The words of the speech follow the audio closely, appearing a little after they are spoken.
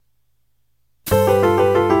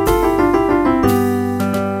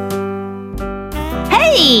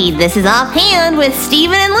Hey, this is Offhand with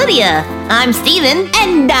Stephen and Lydia. I'm Stephen.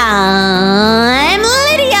 And I'm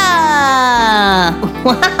Lydia!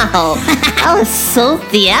 Wow, that was so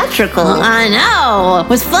theatrical. I know. It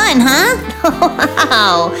was fun, huh?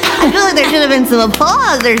 Wow. I feel like there should have been some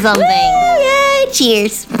applause or something. Woo, yay,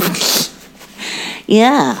 cheers.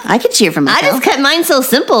 Yeah, I could cheer for myself. I just kept mine so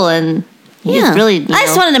simple and yeah. really, I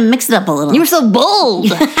just wanted to mix it up a little. You were so bold.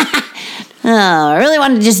 Oh, I really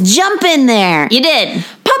wanted to just jump in there. You did.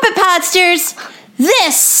 Puppet Podsters,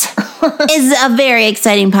 this is a very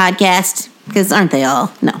exciting podcast. Because aren't they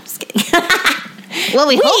all? No, just kidding. Well,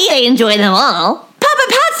 we hope they enjoy them all. Puppet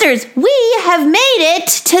Podsters, we have made it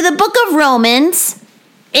to the book of Romans.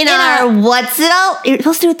 In our what's it all? You're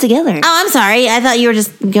supposed to do it together. Oh, I'm sorry. I thought you were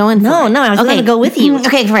just going. No, I was going to go with you.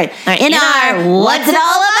 Okay, right. All right. In our what's it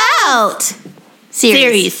all about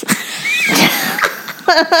series.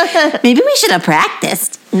 Maybe we should have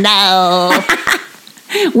practiced. No.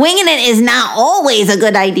 Winging it is not always a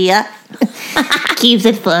good idea. Keeps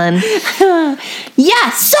it fun. Yeah,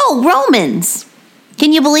 so Romans.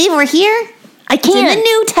 Can you believe we're here? I can't. It's in the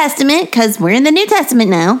New Testament, because we're in the New Testament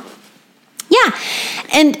now. Yeah,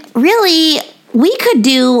 and really, we could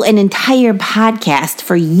do an entire podcast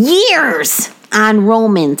for years on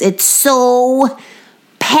Romans. It's so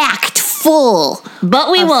packed full.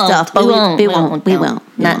 But we won't. Stuff, but we won't.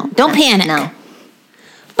 Don't panic. No.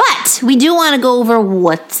 But we do want to go over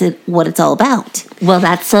what it's all about. Well,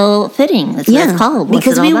 that's so fitting. That's what it's called.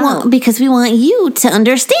 Because we want you to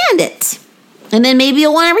understand it. And then maybe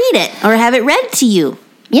you'll want to read it or have it read to you.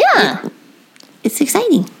 Yeah. It's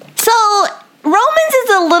exciting. So Romans is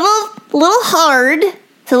a little hard.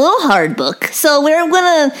 It's a little hard book. So we're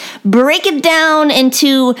going to break it down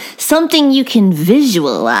into something you can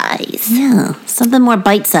visualize. Yeah, something more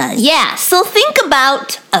bite-sized. Yeah, so think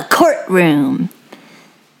about a courtroom.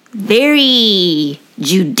 Very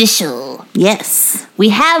judicial. Yes. We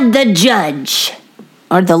have the judge.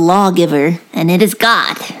 Or the lawgiver. And it is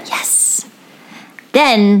God. Yes.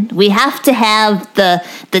 Then we have to have the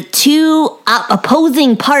two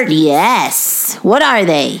opposing parties. Yes. What are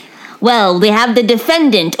they? Well, we have the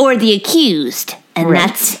defendant or the accused, and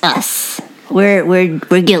that's us.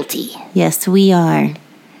 We're guilty. Yes, we are.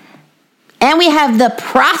 And we have the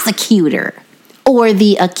prosecutor or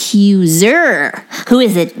the accuser. Who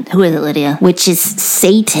is it, Lydia? Which is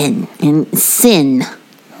Satan and sin.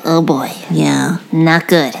 Oh boy. Yeah. Not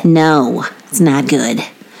good. No, it's not good.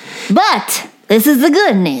 But this is the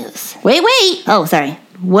good news. Wait. Oh, sorry.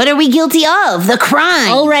 What are we guilty of? The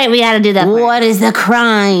crime. Oh, right. We got to do that part. What is the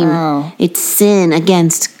crime? Oh. It's sin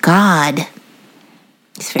against God.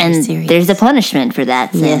 It's very serious. There's a punishment for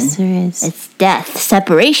that sin. Yes, there is. It's death,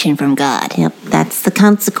 separation from God. Yep, that's the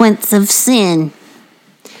consequence of sin.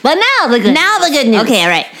 But now the good news. Okay, all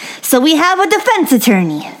right. So we have a defense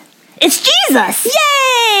attorney. It's Jesus.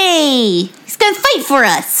 Yay! He's going to fight for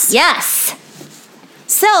us. Yes.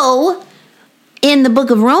 So, in the book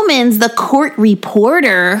of Romans, the court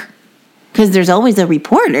reporter, because there's always a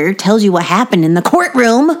reporter, tells you what happened in the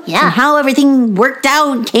courtroom. Yeah. And how everything worked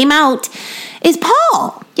out, came out, is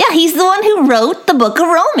Paul. Yeah, he's the one who wrote the book of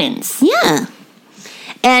Romans. Yeah.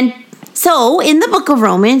 And so, in the book of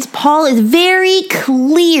Romans, Paul is very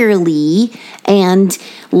clearly and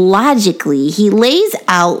logically, he lays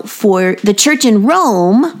out for the church in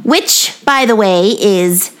Rome, which, by the way,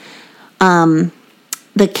 is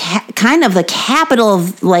the kind of the capital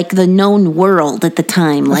of like the known world at the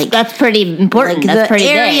time. Like that's pretty important. Like that's pretty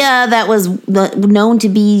area big. that was known to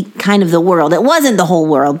be kind of the world. It wasn't the whole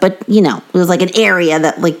world, but you know, it was like an area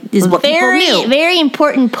that like is what people knew. Very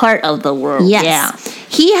important part of the world. Yes. Yeah.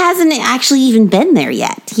 He hasn't actually even been there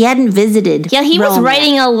yet. He hadn't visited. Yeah, he was Rome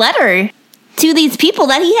writing yet. a letter to these people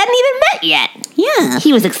that he hadn't even met yet. Yeah.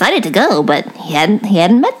 He was excited to go, but he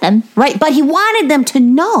hadn't met them. Right, but he wanted them to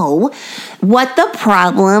know what the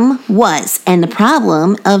problem was. And the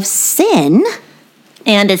problem of sin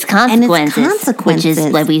and its consequences. Which is,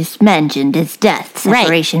 like we mentioned, is death,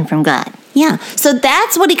 separation from God. Yeah, so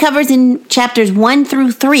that's what he covers in chapters 1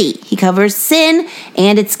 through 3. He covers sin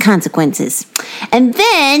and its consequences. And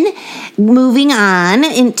then, moving on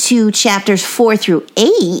into chapters 4 through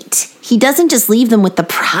 8, he doesn't just leave them with the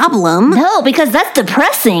problem. No, because that's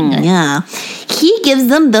depressing. Yeah. He gives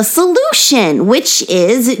them the solution, which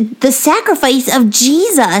is the sacrifice of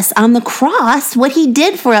Jesus on the cross, what he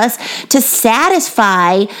did for us to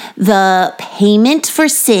satisfy the payment for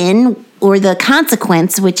sin or the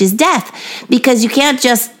consequence, which is death. Because you can't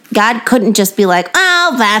just, God couldn't just be like,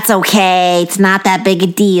 oh, that's okay, it's not that big a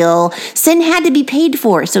deal. Sin had to be paid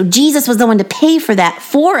for. So Jesus was the one to pay for that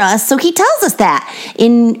for us. So he tells us that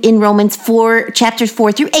in Romans 4, chapters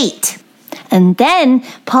 4 through 8. And then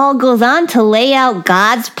Paul goes on to lay out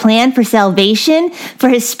God's plan for salvation for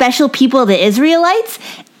his special people, the Israelites,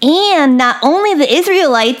 and not only the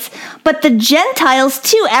Israelites, but the Gentiles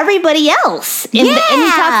too, everybody else. And he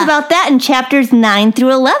talks about that in chapters 9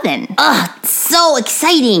 through 11. So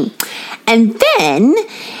exciting. And then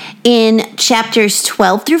in chapters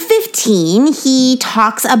 12 through 15, he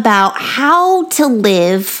talks about how to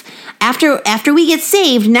live after we get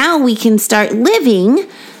saved. Now we can start living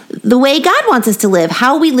the way God wants us to live,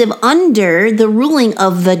 how we live under the ruling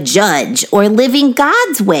of the judge, or living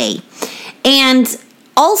God's way. And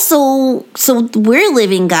also, so we're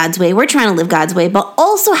living God's way, we're trying to live God's way, but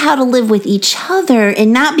also how to live with each other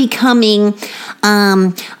and not becoming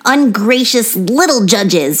ungracious little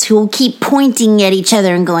judges who will keep pointing at each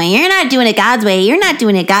other and going, you're not doing it God's way, you're not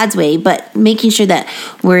doing it God's way, but making sure that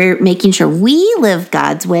we're making sure we live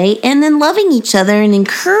God's way, and then loving each other and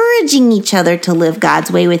encouraging each other to live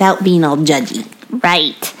God's way without being all judgy.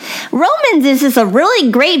 Right. Romans is just a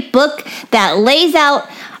really great book that lays out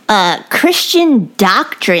Christian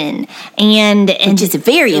doctrine, which is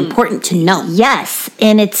very important to know. Yes,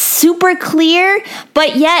 and it's super clear,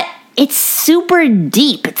 but yet it's super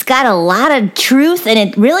deep. It's got a lot of truth, and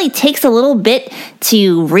it really takes a little bit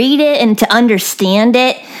to read it and to understand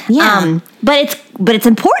it. Yeah. But it's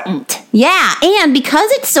important. Yeah, and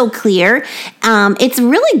because it's so clear, it's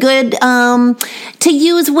really good to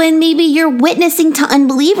use when maybe you're witnessing to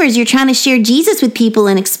unbelievers. You're trying to share Jesus with people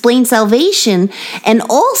and explain salvation, and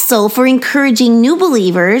also for encouraging new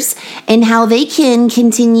believers and how they can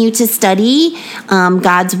continue to study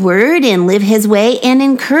God's word and live his way, and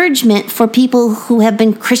encouragement for people who have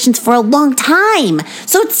been Christians for a long time.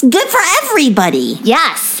 So it's good for everybody.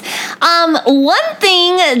 Yes. One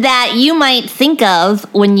thing that you might think of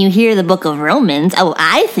when you hear the book of Romans,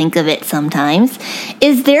 I think of it sometimes,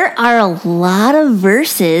 is there are a lot of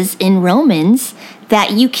verses in Romans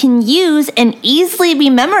that you can use and easily be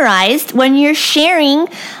memorized when you're sharing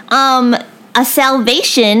a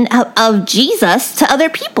salvation of Jesus to other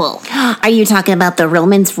people. Are you talking about the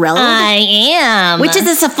Romans Road? I am. Which is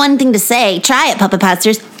just a fun thing to say. Try it, Puppet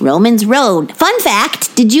Podsters. Romans Road. Fun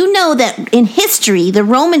fact, did you know that in history, the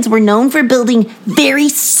Romans were known for building very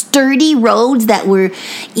sturdy roads that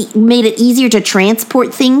made it easier to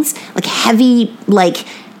transport things? Like heavy, like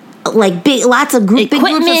big, lots of big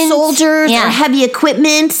groups of soldiers or heavy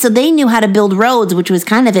equipment. So they knew how to build roads, which was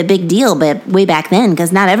kind of a big deal but way back then,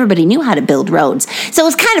 because not everybody knew how to build roads. So it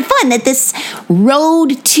was kind of fun that this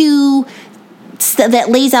road that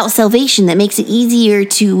lays out salvation, that makes it easier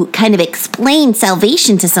to kind of explain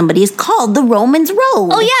salvation to somebody, is called the Romans Road.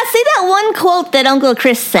 Oh yeah, say that one quote that Uncle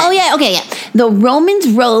Chris said. Oh yeah, okay, yeah. The Romans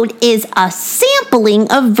Road is a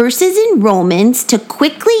sampling of verses in Romans to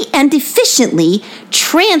quickly and efficiently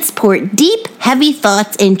transport deep, heavy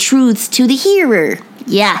thoughts and truths to the hearer.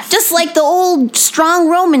 Yes. Just like the old strong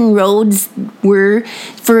Roman roads were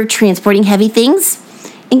for transporting heavy things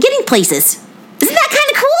and getting places. Isn't that kind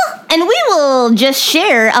of cool? And we will just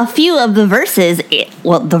share a few of the verses,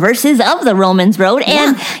 the verses of the Romans Road,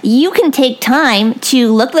 and you can take time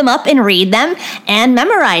to look them up and read them and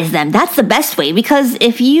memorize them. That's the best way, because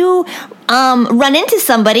if you run into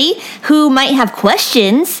somebody who might have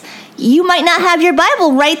questions, you might not have your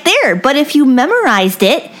Bible right there. But if you memorized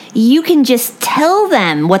it, you can just tell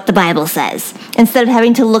them what the Bible says instead of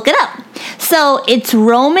having to look it up. So it's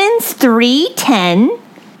Romans 3:10.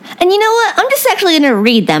 And you know what? I'm just actually going to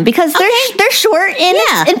read them because they're short and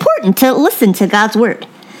it's important to listen to God's word.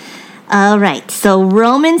 All right. So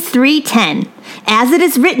Romans 3:10. As it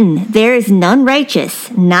is written, there is none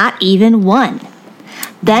righteous, not even one.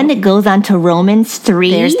 Then it goes on to Romans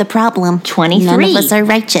 3. There's the problem. 23. None of us are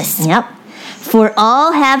righteous. Yep. For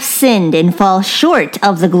all have sinned and fall short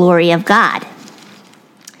of the glory of God.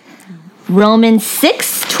 Romans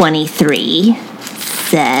 6:23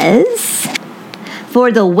 says, for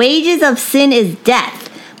the wages of sin is death,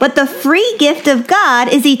 but the free gift of God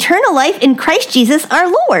is eternal life in Christ Jesus our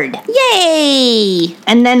Lord. Yay!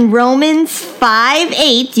 And then Romans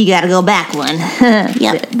 5:8, you gotta go back one.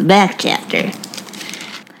 Yep. The back chapter.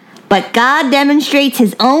 But God demonstrates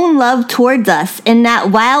his own love towards us in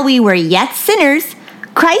that while we were yet sinners,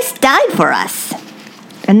 Christ died for us.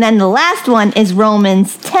 And then the last one is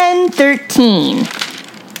Romans 10:13.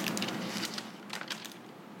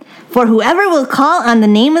 For whoever will call on the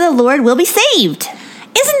name of the Lord will be saved.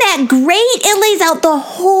 Isn't that great? It lays out the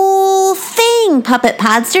whole thing, Puppet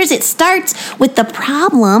Podsters. It starts with the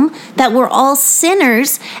problem that we're all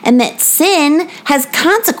sinners and that sin has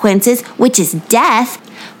consequences, which is death.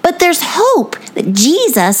 But there's hope that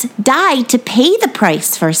Jesus died to pay the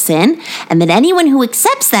price for sin and that anyone who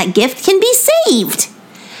accepts that gift can be saved.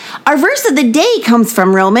 Our verse of the day comes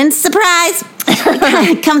from Romans. Surprise!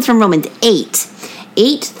 It comes from Romans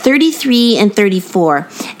 8:33 and 34.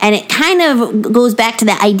 And it kind of goes back to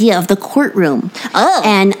the idea of the courtroom. Oh.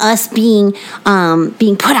 And us being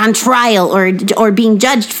put on trial or being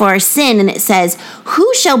judged for our sin. And it says, who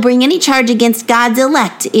shall bring any charge against God's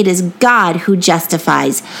elect? It is God who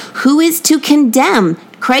justifies. Who is to condemn?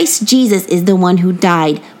 Christ Jesus is the one who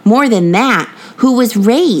died. More than that, who was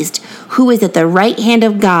raised, who is at the right hand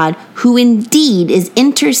of God, who indeed is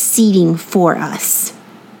interceding for us.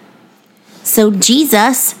 So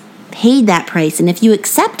Jesus paid that price. And if you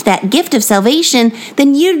accept that gift of salvation,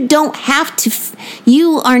 then you don't have to,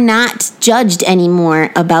 you are not judged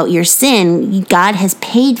anymore about your sin. God has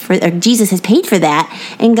paid for, or Jesus has paid for that,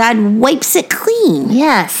 and God wipes it clean.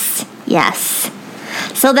 Yes.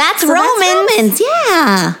 So that's Romans.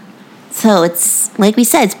 Yeah. So it's, like we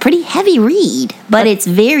said, it's a pretty heavy read, but it's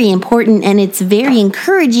very important and it's very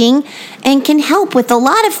encouraging and can help with a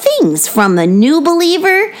lot of things, from the new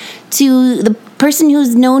believer to the person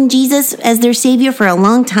who's known Jesus as their Savior for a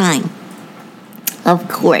long time. Of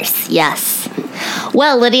course, yes.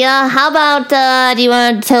 Well, Lydia, how about, do you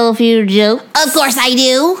want to tell a few jokes? Of course I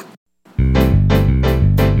do.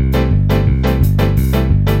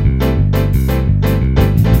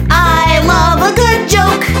 I love a good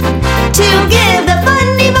joke to give the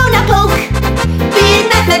funny bone a poke. Be it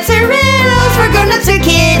knickknacks or riddles for grown-ups or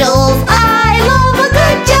kiddles. I love a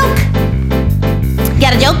good joke.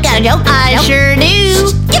 Got a joke? I sure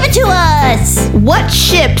do. Give it to us. What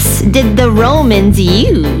ships did the Romans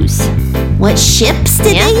use? What ships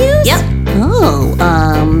did they use? Yep. Oh,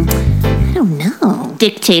 I don't know.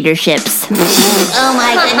 Dictatorships. Oh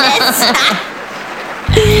my goodness.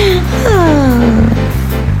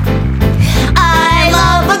 I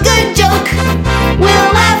love a good joke.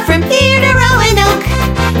 We'll laugh from here to Roanoke.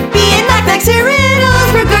 Be it knickknacks or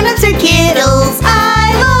riddles for grown-ups or kiddles.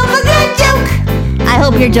 I love a good joke. I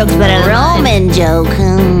hope your joke's better than mine. Roman joke.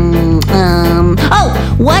 Oh,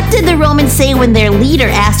 what did the Romans say when their leader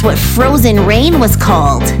asked what frozen rain was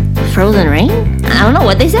called? Frozen rain? I don't know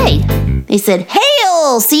what they say. They said,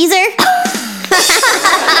 "Hail, Caesar!"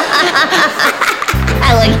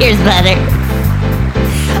 I like yours better.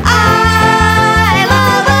 I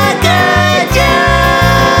love a good joke.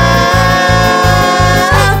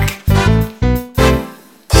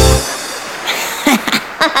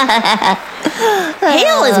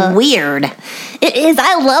 Hail is weird. It is.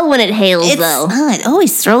 I love when it hails, though. It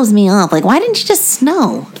always throws me off. Like, why didn't you just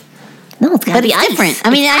snow? No, it's gotta But be it's ice. different. I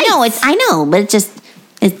mean, It's I know, but it's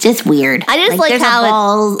just weird. I just like there's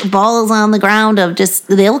how balls on the ground of just,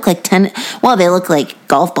 they look like they look like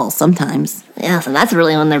golf balls sometimes. Yeah, so that's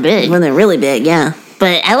really when they're big. When they're really big, yeah.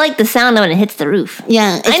 But I like the sound when it hits the roof.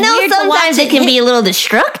 Yeah. It's I know weird to sometimes watch it can be a little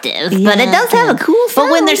destructive, but it does have a cool sound.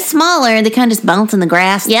 But when they're smaller, they kind of just bounce in the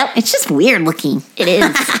grass. Yep. It's just weird looking. It is.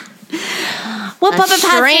 Well, Puppet Pastors,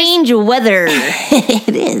 strange weather.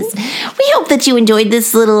 it is. We hope that you enjoyed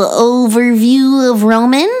this little overview of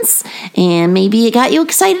Romans, and maybe it got you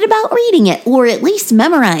excited about reading it, or at least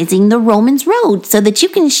memorizing the Romans Road, so that you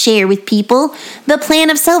can share with people the plan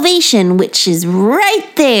of salvation, which is right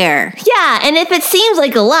there. Yeah, and if it seems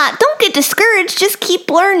like a lot, don't get discouraged. Just keep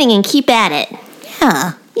learning and keep at it.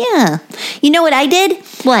 Yeah. You know what I did?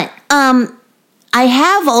 What? I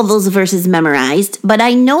have all those verses memorized, but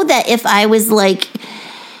I know that if I was like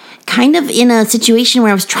kind of in a situation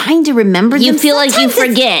where I was trying to remember them, You feel like you sometimes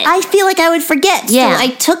forget. I feel like I would forget. Yeah. So I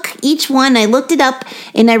took each one, I looked it up,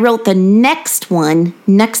 and I wrote the next one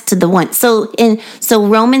next to the one. So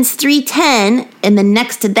Romans 3:10, and then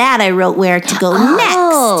next to that I wrote where to go next.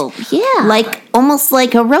 Oh, yeah. Like almost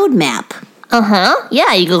like a road map. Uh-huh.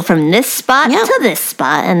 Yeah, you go from this spot Yep. to this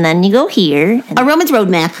spot, and then you go here. A Romans road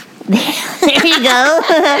map. There you go.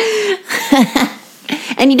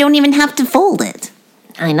 And you don't even have to fold it.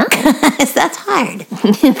 I know. That's hard.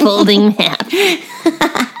 Folding map.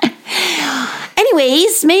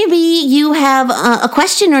 Anyways, maybe you have a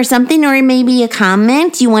question or something, or maybe a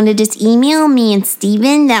comment. You want to just email me and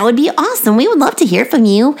Steven. That would be awesome. We would love to hear from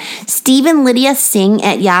you.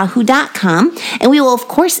 StevenLydiaSing@yahoo.com. And we will, of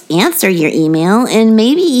course, answer your email and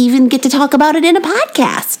maybe even get to talk about it in a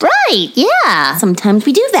podcast. Right, yeah. Sometimes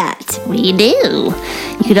we do that. We do.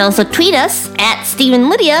 You could also tweet us at Stephen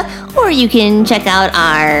Lydia, or you can check out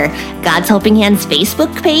our God's Helping Hands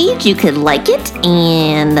Facebook page. You could like it,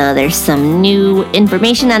 and there's some new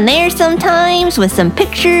information on there sometimes, with some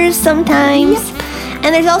pictures sometimes. Yep.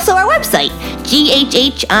 And there's also our website,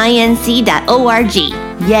 ghhinc.org.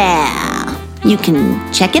 Yeah. You can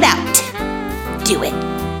check it out. Do it.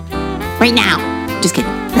 Right now. Just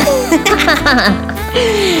kidding.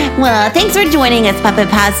 Well, thanks for joining us, Puppet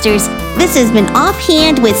Pastors. This has been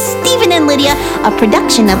Offhand with Stephen and Lydia, a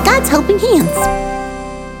production of God's Helping Hands.